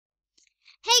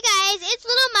Hey guys, it's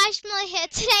Little Marshmallow here.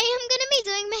 Today I'm gonna be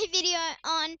doing my video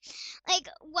on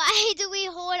why do we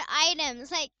hoard items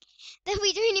that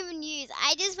we don't even use.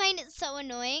 I just find it so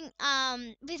annoying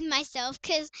with myself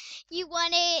because you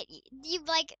want it, you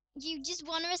just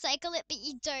want to recycle it but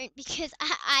you don't because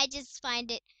I just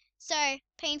find it so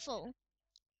painful.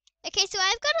 Okay, so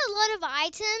I've got a lot of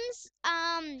items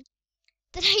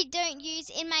that I don't use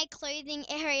in my clothing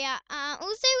area.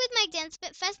 Also with my dents,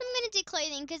 but first I'm gonna do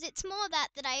clothing because it's more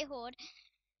that I hoard.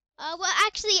 Well,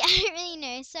 actually, I don't really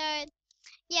know. So,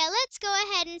 yeah, let's go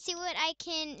ahead and see what I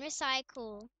can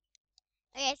recycle.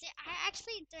 Okay, so I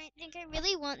actually don't think I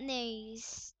really want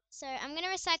these. So, I'm gonna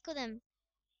recycle them.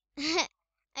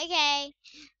 Okay,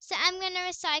 so I'm gonna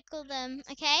recycle them,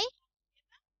 okay?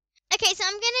 Okay, so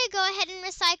I'm gonna go ahead and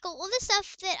recycle all the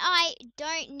stuff that I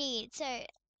don't need. So,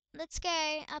 let's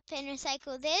go up and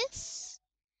recycle this.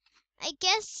 I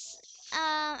guess,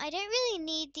 I don't really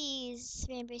need these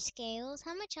rainbow scales.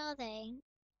 How much are they?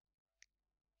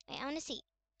 Wait, I want to see.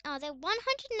 Oh, they're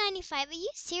 195. Are you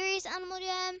serious, Animal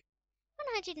Jam?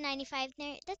 195?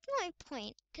 No, that's not my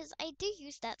point. Because I do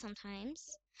use that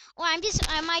sometimes. Or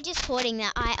am I just hoarding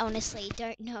that? I honestly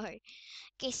don't know.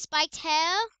 Okay, spiked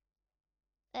hair.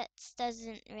 That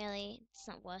doesn't really, it's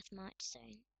not worth much, so.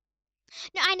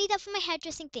 No, I need that for my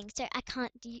hairdressing thing, so I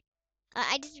can't do,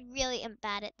 I just really am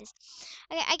bad at this.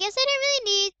 Okay, I guess I don't really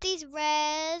need these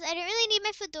rares. I don't really need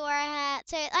my fedora hat.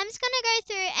 So I'm just gonna go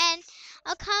through and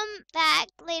I'll come back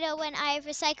later when I've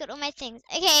recycled all my things.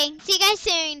 Okay, see you guys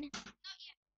soon.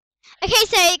 Okay,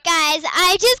 so guys,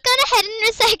 I just gone ahead and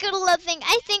recycled a lot of things.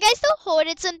 I think I still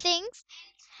hoarded some things.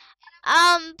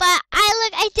 But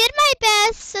I did my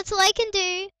best. That's all I can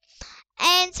do.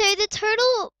 And so the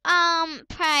total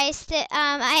price that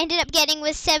I ended up getting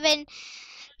was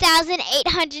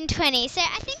 7,820. So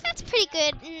I think that's pretty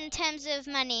good in terms of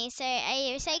money. So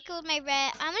I recycled my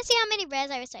rare. I want to see how many rares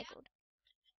I recycled.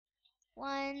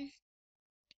 One.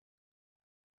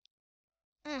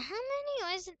 How many?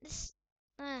 Why is it this?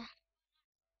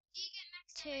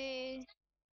 Two.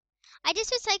 I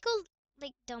just recycled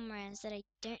like dumb rares that I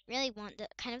don't really want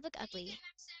that kind of look ugly.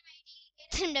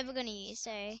 I'm never gonna use.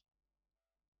 So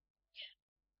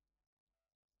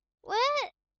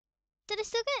what? Did I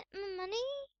still get my money?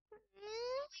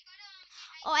 Mm.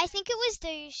 Oh, I think it was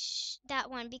that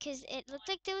one because it looked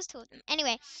like there was two of them.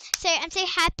 Anyway, so I'm so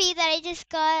happy that I just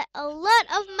got a lot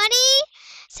of money.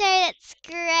 So that's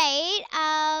great.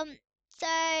 So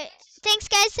thanks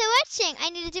guys for watching. I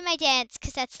need to do my dance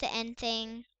because that's the end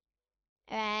thing.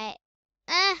 Alright.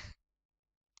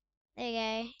 There you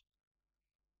go.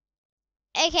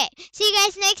 Okay, see you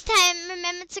guys next time.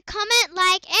 Remember to comment,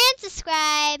 like, and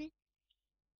subscribe.